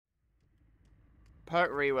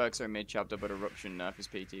Perk reworks are mid-chapter, but Eruption nerf is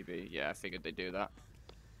PTB. Yeah, I figured they'd do that.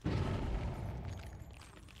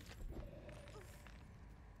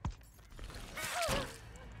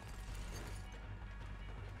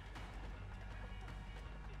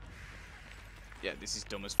 Yeah, this is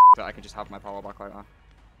dumb as f that I can just have my power back like that.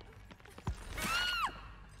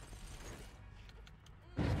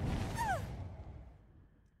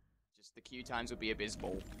 Just the queue times would be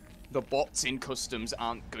abysmal. The bots in customs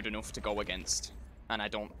aren't good enough to go against. And I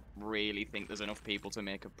don't really think there's enough people to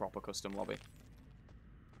make a proper custom lobby.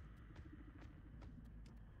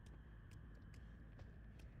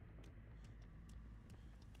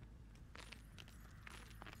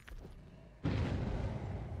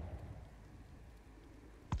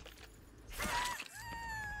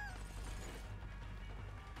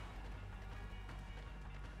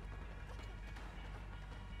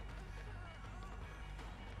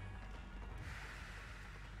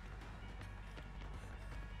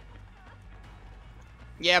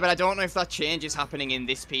 Yeah, but I don't know if that change is happening in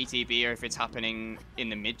this PTB or if it's happening in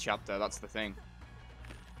the mid-chapter. That's the thing.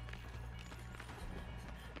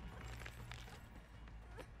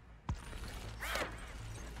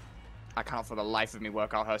 I can't for the life of me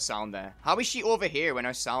work out her sound there. How is she over here when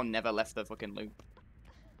her sound never left the fucking loop?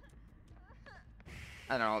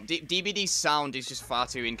 I don't know. DBD's sound is just far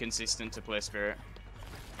too inconsistent to play Spirit.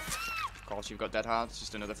 Of course, you've got Dead Hard. It's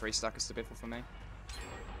just another free stack of Stabiffle for me.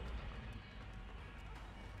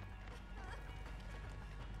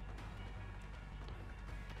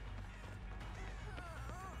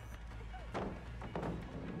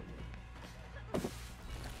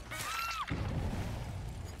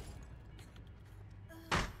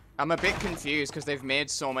 I'm a bit confused because they've made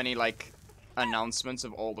so many, like, announcements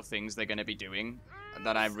of all the things they're going to be doing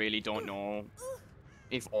that I really don't know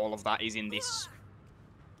if all of that is in this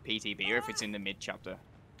PTB or if it's in the mid-chapter.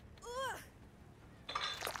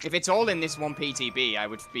 If it's all in this one PTB, I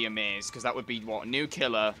would be amazed because that would be, what, new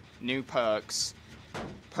killer, new perks,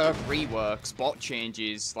 perk reworks, bot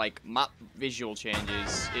changes, like, map visual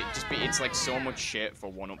changes. It's like so much shit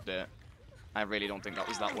for one update. I really don't think that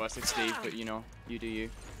was that worth it, Steve, but, you know, you do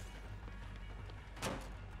you.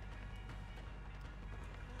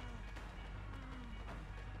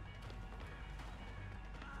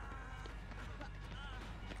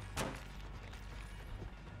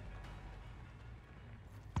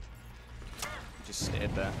 Just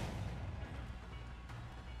stayed there.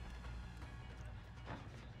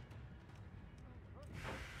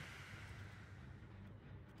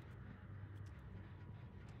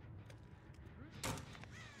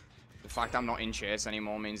 The fact I'm not in chase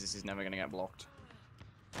anymore means this is never going to get blocked.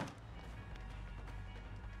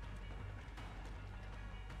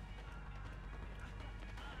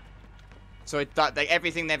 So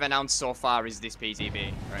everything they've announced so far is this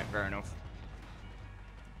PTB. Right, fair enough.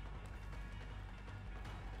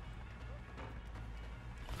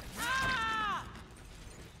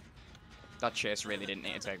 That chase really didn't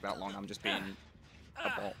need to take that long. I'm just being a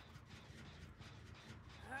bot.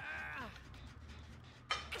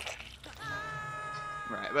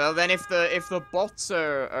 Right. Well, then if the bots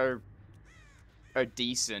are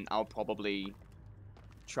decent, I'll probably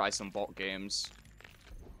try some bot games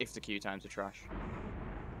if the queue times are trash.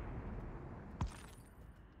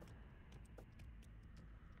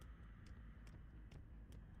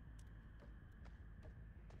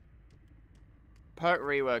 Perk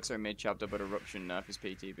reworks are mid-chapter, but Eruption nerf is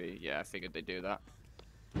PTB. Yeah, I figured they'd do that.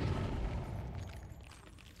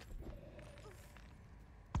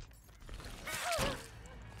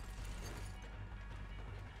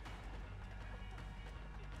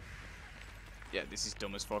 Yeah, this is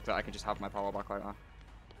dumb as fuck that I can just have my power back like that.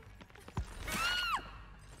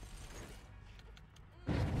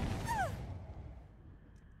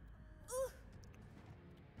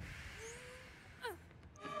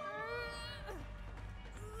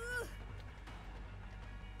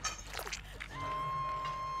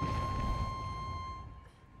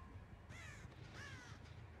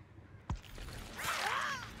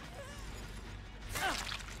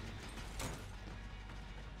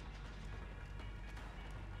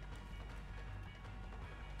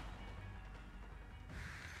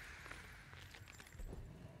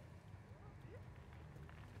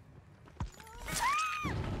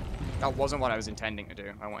 That wasn't what I was intending to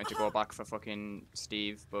do. I wanted to go back for fucking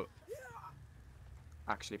Steve, but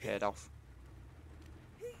actually paid off.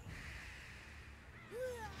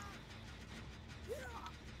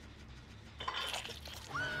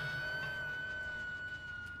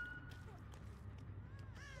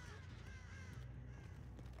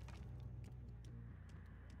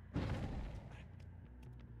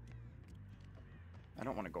 I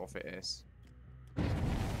don't want to go for Ace.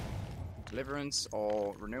 Deliverance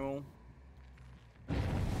or renewal?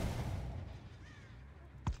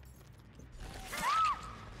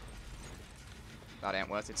 That ain't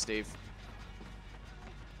worth it, Steve.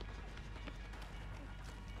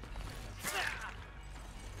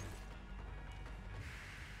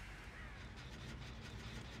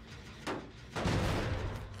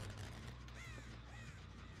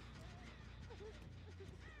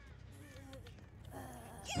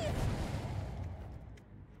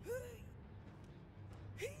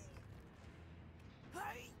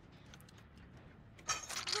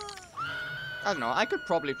 I don't know, I could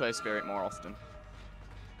probably play Spirit more often.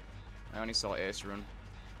 I only saw Ace run.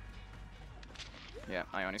 Yeah,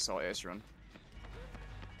 I only saw Ace run.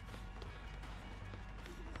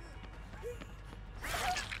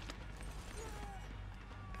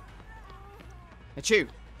 Achoo!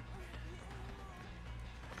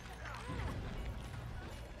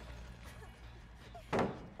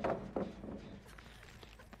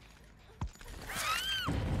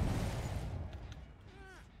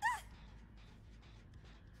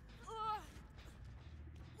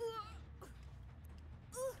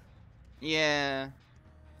 Yeah.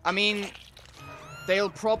 I mean, they'll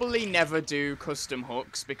probably never do custom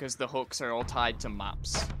hooks because the hooks are all tied to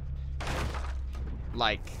maps.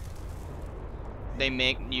 Like, they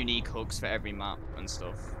make unique hooks for every map and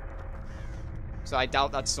stuff. So I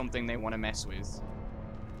doubt that's something they want to mess with.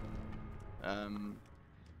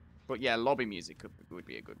 But yeah, lobby music would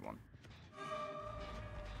be a good one.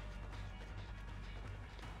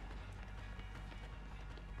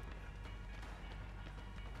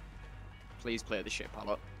 Please play the shit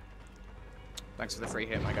palette. Thanks for the free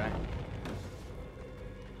hit, my guy.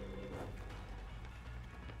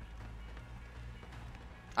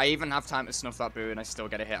 I even have time to snuff that boo and I still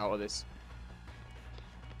get a hit out of this.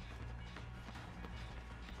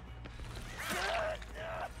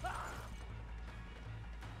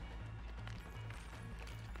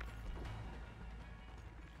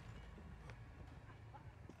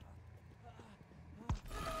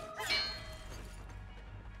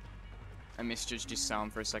 I misjudged his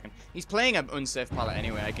sound for a second. He's playing an unsafe palette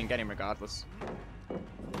anyway. I can get him regardless.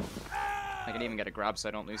 I can even get a grab so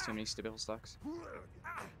I don't lose too many stable stacks.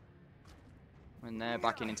 And they're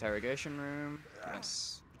back in interrogation room.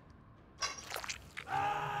 Yes.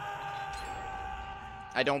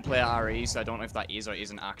 I don't play RE, so I don't know if that is or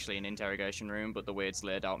isn't actually an interrogation room, but the way it's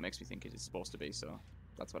laid out makes me think it's supposed to be, so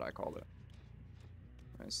that's what I call it.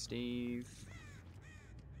 There's Steve.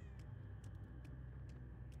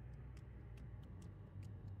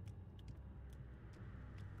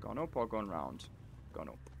 Gone up or gone round? Gone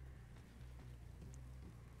up.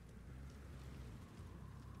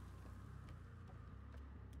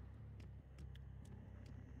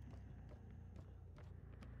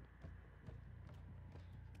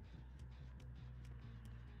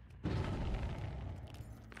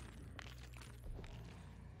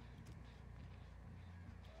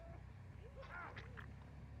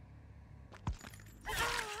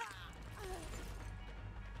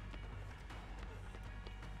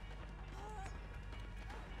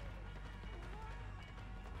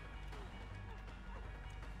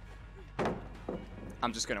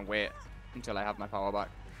 I'm just gonna wait until I have my power back.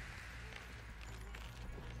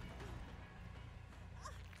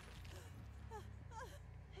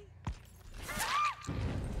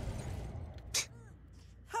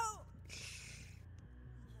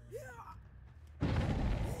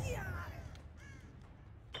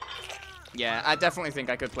 Yeah, I definitely think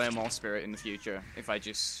I could play more Spirit in the future if I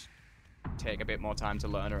just take a bit more time to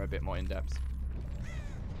learn or a bit more in depth.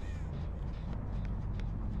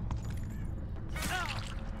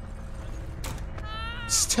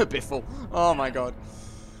 Stabiffle. Oh my god.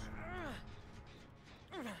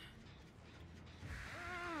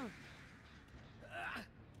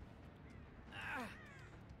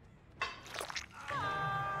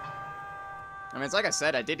 I mean, it's like I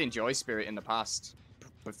said, I did enjoy Spirit in the past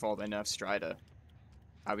before they nerfed Strider.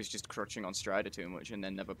 I was just crutching on Strider too much and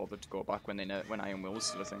then never bothered to go back when Iron Will was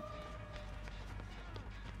still a thing.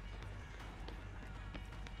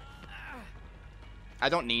 I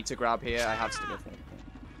don't need to grab here, I have Stabiffle.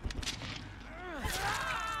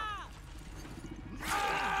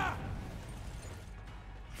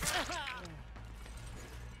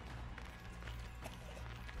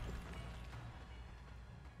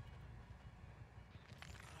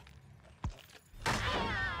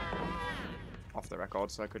 Off the record,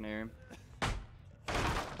 so I couldn't hear him.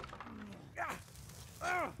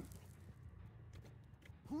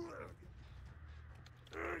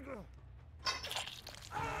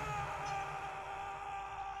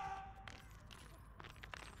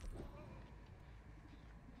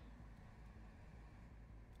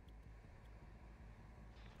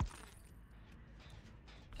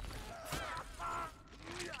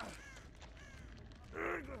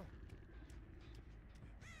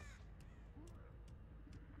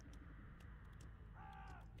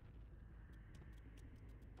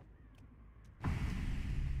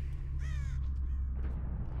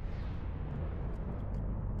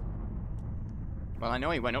 Well, I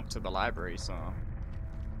know he went up to the library, so...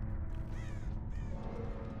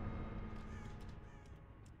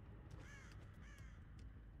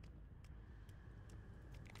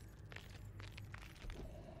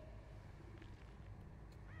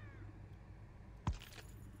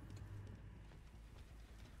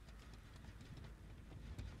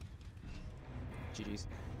 GG's.